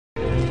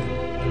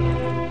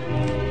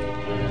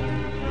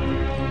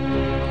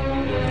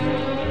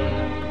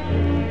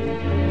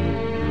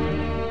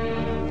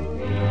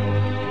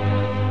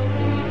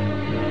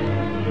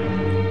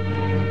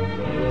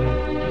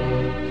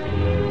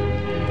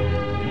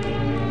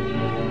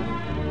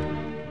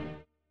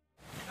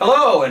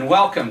Hello and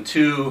welcome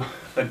to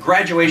the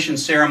graduation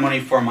ceremony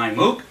for my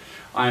MOOC.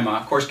 I'm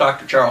of course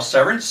Dr. Charles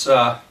Severance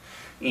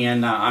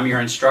and I'm your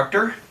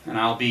instructor, and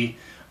I'll be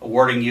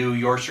awarding you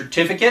your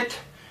certificate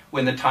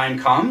when the time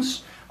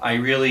comes. I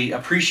really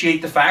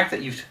appreciate the fact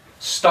that you've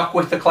stuck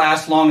with the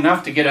class long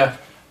enough to get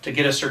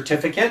a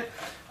certificate.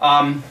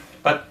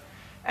 But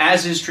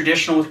as is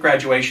traditional with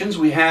graduations,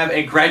 we have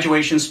a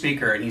graduation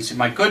speaker, and he's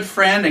my good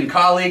friend and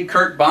colleague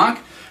Kurt Bonk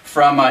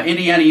from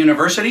Indiana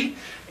University.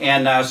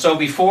 And so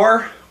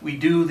before we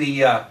do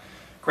the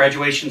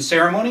graduation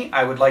ceremony,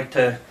 I would like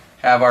to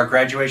have our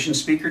graduation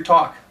speaker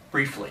talk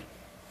briefly.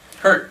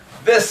 Kurt.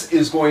 This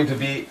is going to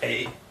be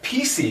a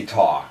PC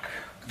talk.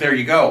 There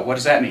you go. What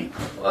does that mean?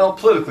 Well,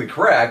 politically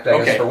correct.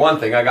 I guess for one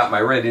thing, I got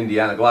my red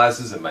Indiana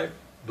glasses and my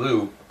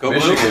blue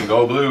Michigan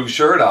Go Blue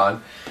shirt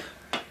on.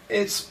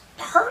 It's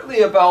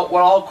partly about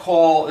what I'll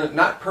call,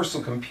 not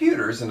personal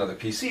computers, another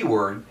PC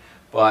word,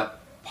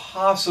 but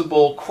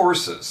possible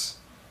courses.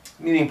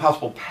 Meaning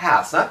possible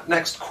paths, not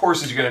next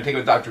courses you're going to take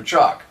with Dr.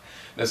 Chuck,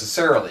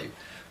 necessarily.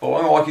 But what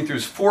I'm going to walk you through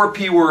is 4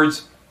 P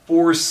words,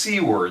 4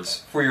 C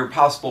words for your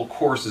possible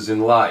courses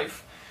in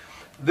life.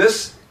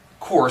 This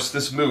course,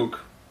 this MOOC,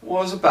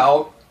 was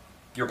about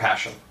your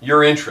passion,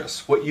 your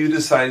interests, what you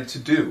decided to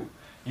do.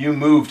 You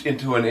moved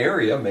into an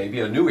area,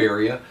 maybe a new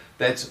area,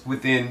 that's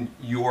within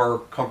your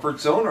comfort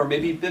zone or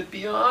maybe a bit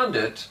beyond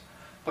it,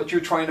 but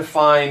you're trying to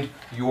find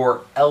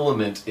your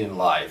element in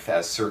life,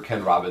 as Sir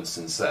Ken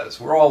Robinson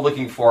says. We're all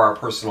looking for our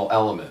personal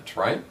element,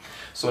 right?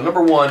 So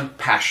number 1,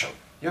 passion.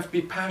 You have to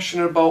be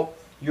passionate about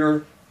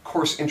your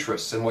course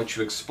interests and what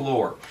you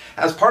explore.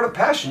 As part of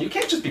passion, you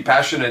can't just be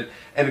passionate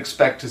and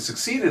expect to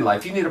succeed in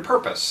life. You need a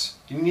purpose.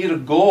 You need a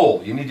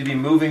goal. You need to be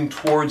moving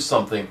towards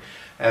something.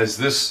 As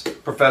this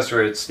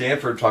professor at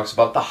Stanford talks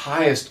about, the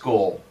highest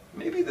goal.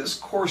 Maybe this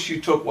course you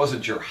took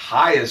wasn't your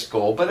highest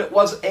goal, but it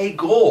was a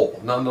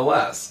goal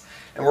nonetheless.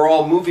 And we're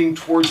all moving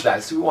towards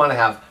that. So we want to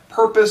have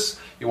purpose,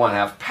 you want to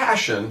have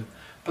passion,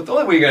 but the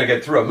only way you're going to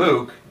get through a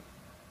MOOC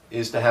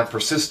is to have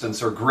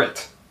persistence or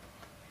grit.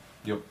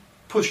 You'll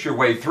push your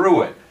way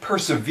through it,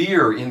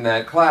 persevere in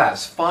that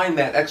class, find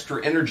that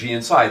extra energy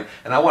inside.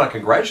 And I want to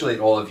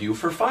congratulate all of you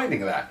for finding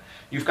that.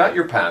 You've got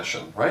your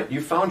passion, right? You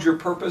found your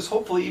purpose,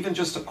 hopefully even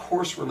just a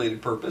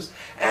course-related purpose,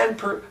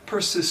 and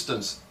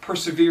persistence,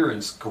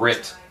 perseverance,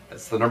 grit.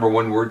 That's the number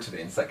 1 word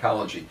today in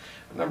psychology.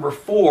 And number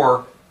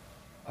 4,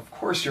 of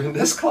course, you're in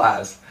this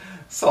class,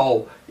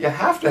 so you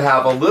have to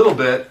have a little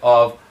bit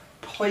of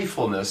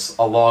playfulness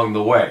along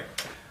the way.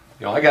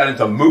 You know, I got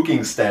into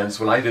MOOCing stance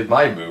when I did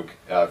my MOOC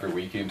every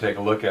week. You can take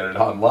a look at it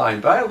online,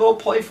 but I had a little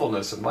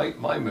playfulness in my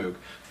MOOC.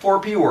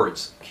 4 P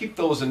words. Keep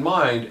those in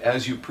mind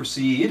as you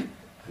proceed,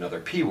 another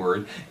P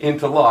word,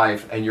 into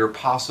life and your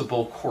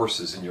possible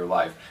courses in your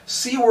life.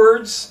 C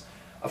words,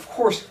 of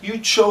course, you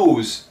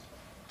chose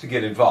to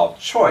get involved.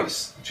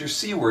 Choice, it's your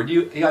C word.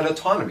 You had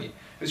autonomy.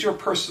 It's your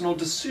personal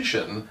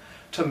decision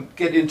to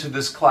get into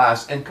this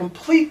class and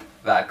complete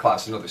that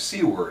class, another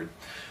C word.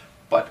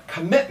 But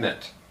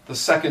commitment, the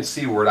second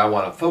C word I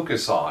want to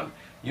focus on.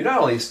 You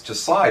not only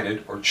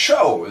decided or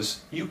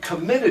chose, you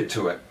committed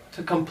to it,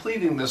 to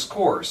completing this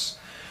course.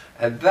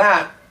 And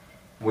that,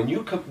 when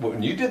you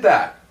did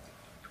that,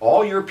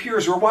 all your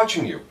peers were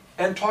watching you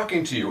and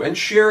talking to you and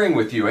sharing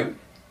with you. And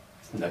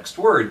next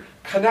word,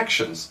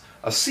 connections.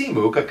 A C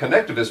MOOC, a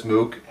connectivist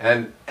MOOC,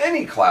 and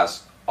any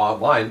class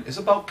online is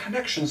about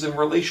connections and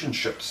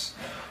relationships.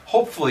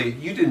 Hopefully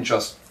you didn't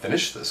just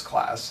finish this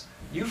class,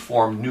 you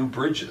formed new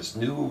bridges,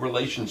 new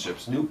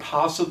relationships, new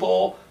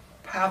possible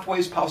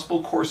pathways,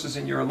 possible courses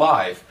in your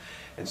life.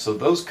 And so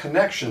those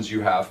connections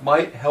you have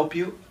might help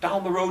you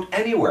down the road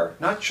anywhere,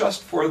 not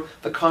just for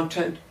the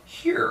content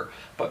here,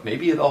 but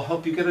maybe it'll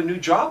help you get a new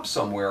job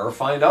somewhere or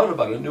find out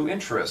about a new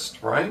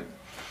interest, right?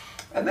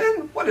 And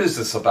then what is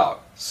this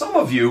about? Some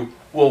of you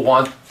will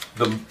want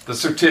the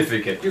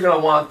certificate. You're going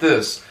to want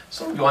this.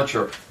 Some of you want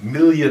your $1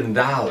 million.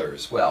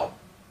 Well,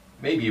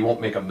 maybe you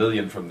won't make $1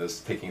 million from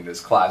taking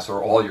this class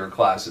or all your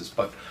classes,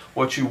 but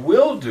what you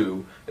will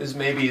do is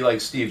maybe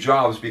like Steve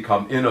Jobs,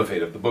 become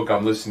innovative. The book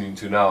I'm listening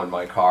to now in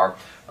my car,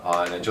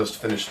 and I just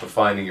finished the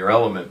Finding Your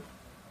Element.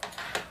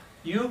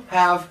 You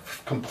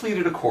have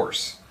completed a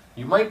course.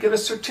 You might get a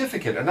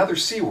certificate, another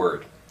C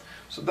word.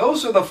 So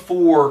those are the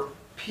 4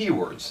 P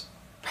words: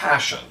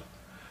 passion,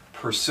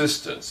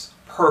 persistence,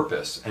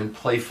 purpose, and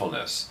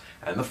playfulness.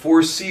 And the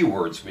 4 C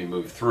words we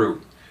move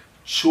through.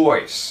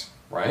 Choice,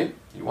 right?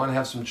 You want to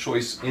have some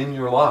choice in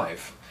your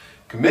life.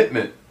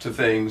 Commitment to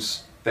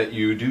things that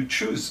you do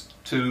choose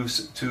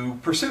to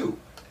pursue.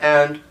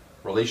 And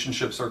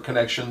relationships or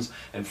connections.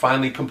 And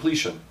finally,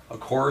 completion. A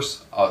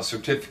course, a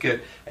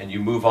certificate, and you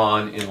move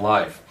on in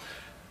life.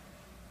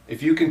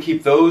 If you can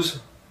keep those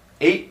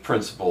 8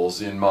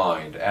 principles in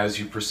mind as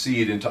you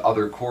proceed into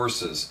other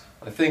courses,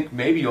 I think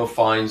maybe you'll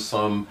find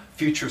some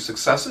future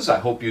successes. I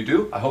hope you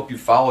do. I hope you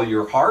follow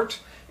your heart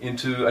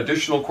into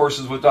additional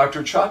courses with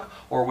Dr. Chuck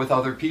or with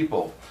other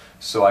people.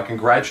 So I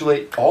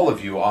congratulate all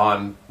of you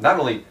on not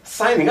only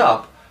signing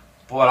up,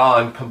 but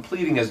on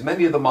completing as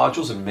many of the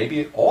modules, and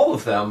maybe all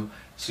of them,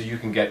 so you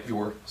can get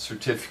your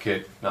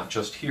certificate, not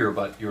just here,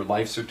 but your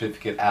life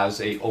certificate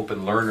as a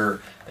open learner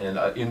and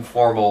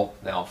informal,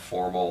 now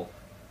formal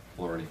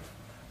learning.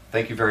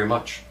 Thank you very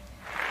much.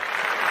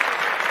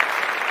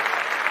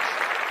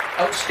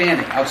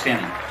 Outstanding,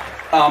 outstanding.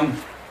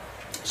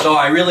 So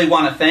I really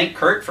want to thank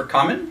Kurt for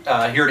coming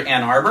here to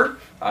Ann Arbor.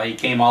 He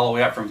came all the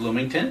way up from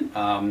Bloomington.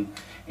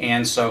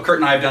 And so Kurt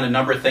and I have done a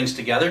number of things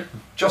together.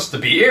 Just to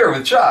be here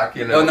with Chuck,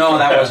 you know. Oh, no,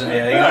 that wasn't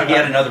it. He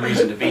had another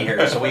reason to be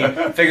here. So we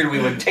figured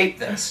we would tape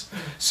this.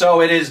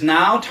 So it is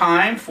now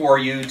time for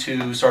you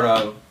to sort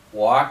of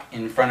walk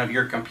in front of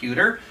your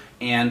computer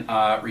and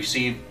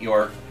receive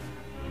your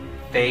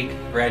fake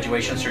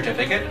graduation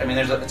certificate. I mean,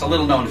 it's a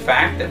little known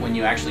fact that when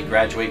you actually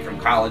graduate from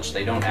college,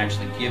 they don't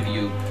actually give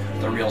you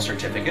the real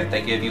certificate.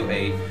 They give you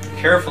a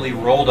carefully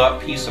rolled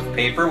up piece of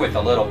paper with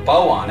a little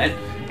bow on it,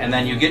 and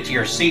then you get to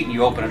your seat and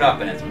you open it up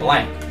and it's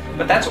blank.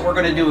 But that's what we're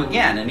going to do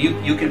again, and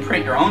you can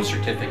print your own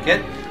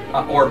certificate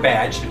or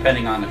badge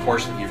depending on the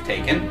course that you've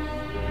taken.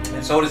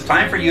 And so it is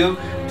time for you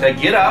to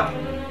get up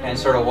and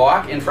sort of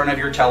walk in front of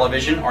your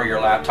television or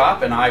your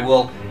laptop, and I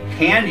will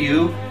hand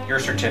you your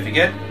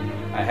certificate.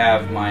 I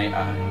have my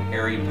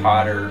Harry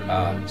Potter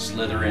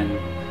Slytherin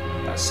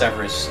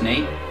Severance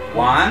snake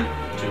wand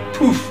to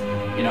poof,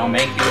 you know,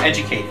 make you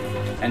educated.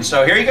 And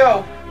so here you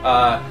go.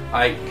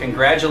 I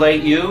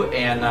congratulate you,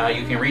 and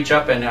you can reach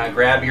up and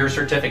grab your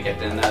certificate.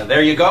 And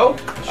there you go.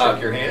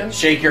 Shake your hand.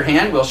 Shake your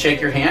hand. We'll shake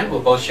your hand.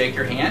 We'll both shake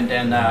your hand.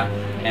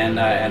 And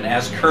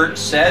as Kurt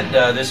said,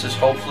 this is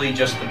hopefully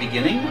just the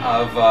beginning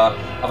of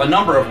a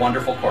number of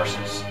wonderful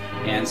courses.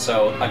 And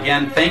so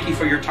again, thank you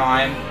for your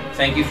time.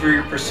 Thank you for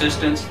your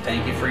persistence.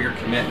 Thank you for your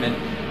commitment.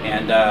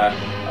 And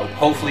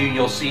hopefully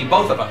you'll see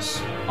both of us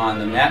on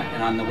the net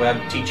and on the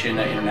web teaching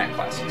internet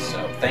classes.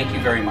 So thank you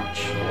very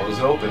much. The door is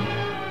open.